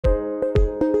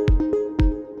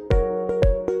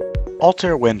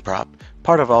Altair WinProp,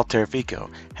 part of Altair Feko,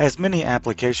 has many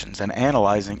applications in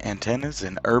analyzing antennas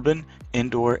in urban,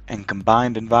 indoor, and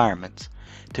combined environments.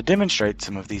 To demonstrate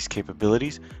some of these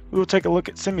capabilities, we will take a look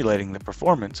at simulating the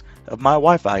performance of my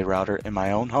Wi-Fi router in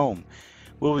my own home.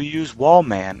 We will use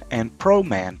Wallman and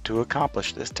ProMan to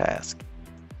accomplish this task.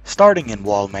 Starting in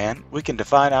Wallman, we can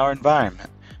define our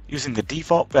environment. Using the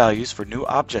default values for New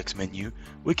Objects menu,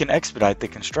 we can expedite the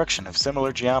construction of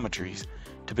similar geometries.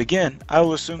 To begin, I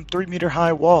will assume 3-meter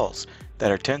high walls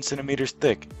that are 10 centimeters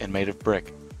thick and made of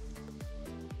brick.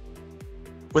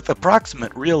 With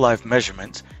approximate real-life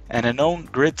measurements and a known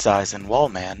grid size in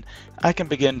Wallman, I can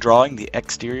begin drawing the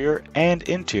exterior and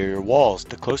interior walls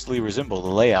to closely resemble the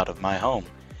layout of my home.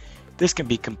 This can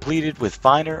be completed with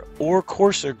finer or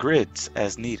coarser grids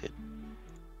as needed.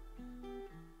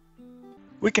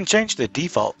 We can change the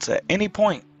defaults at any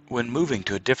point when moving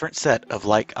to a different set of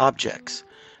like objects.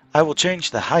 I will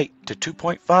change the height to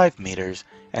 2.5 meters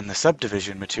and the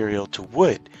subdivision material to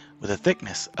wood with a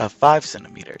thickness of 5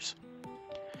 centimeters.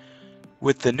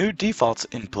 With the new defaults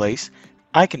in place,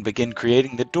 I can begin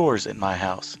creating the doors in my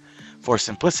house. For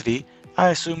simplicity, I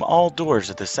assume all doors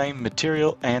are the same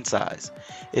material and size.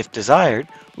 If desired,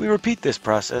 we repeat this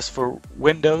process for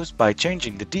windows by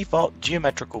changing the default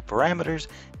geometrical parameters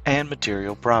and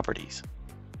material properties.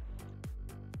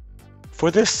 For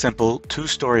this simple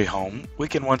 2-story home, we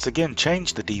can once again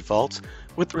change the defaults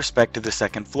with respect to the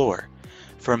second floor.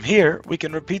 From here, we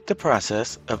can repeat the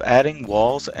process of adding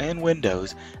walls and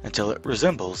windows until it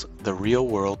resembles the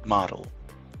real-world model.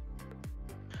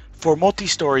 For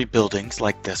multi-story buildings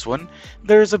like this one,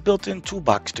 there is a built-in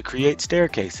toolbox to create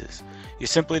staircases. You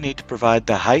simply need to provide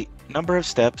the height, number of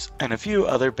steps, and a few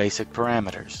other basic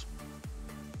parameters.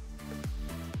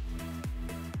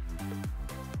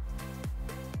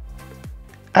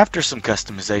 After some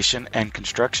customization and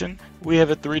construction, we have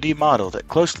a 3D model that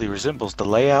closely resembles the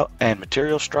layout and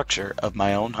material structure of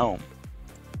my own home.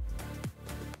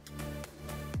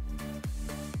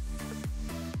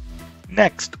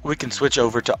 Next, we can switch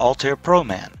over to Altair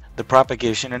ProMan, the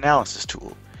propagation analysis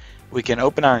tool. We can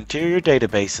open our interior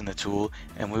database in the tool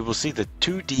and we will see the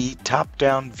 2D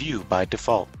top-down view by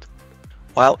default.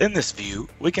 While in this view,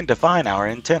 we can define our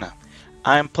antenna.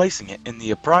 I am placing it in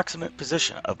the approximate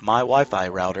position of my Wi-Fi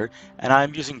router, and I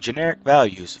am using generic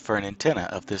values for an antenna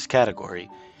of this category.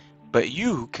 But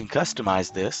you can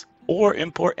customize this or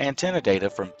import antenna data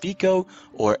from Feko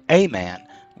or AMAN,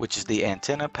 which is the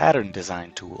antenna pattern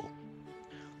design tool.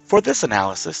 For this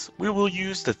analysis, we will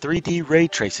use the 3D ray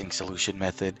tracing solution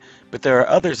method, but there are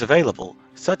others available,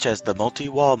 such as the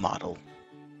multi-wall model.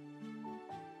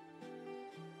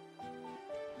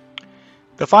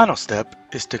 The final step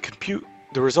is to compute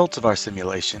the results of our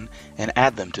simulation and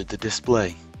add them to the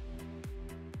display.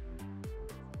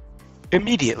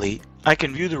 Immediately, I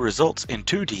can view the results in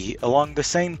 2D along the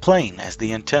same plane as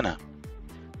the antenna.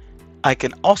 I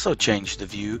can also change the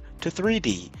view to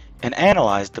 3D and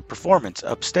analyze the performance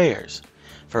upstairs.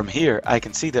 From here, I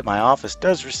can see that my office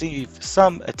does receive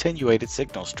some attenuated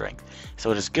signal strength,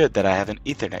 so it is good that I have an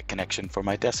Ethernet connection for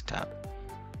my desktop.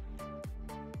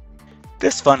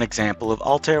 This fun example of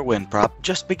Altair WinProp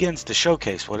just begins to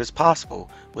showcase what is possible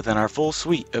within our full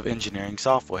suite of engineering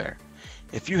software.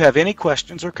 If you have any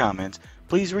questions or comments,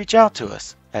 please reach out to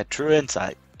us at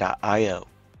trueinsight.io.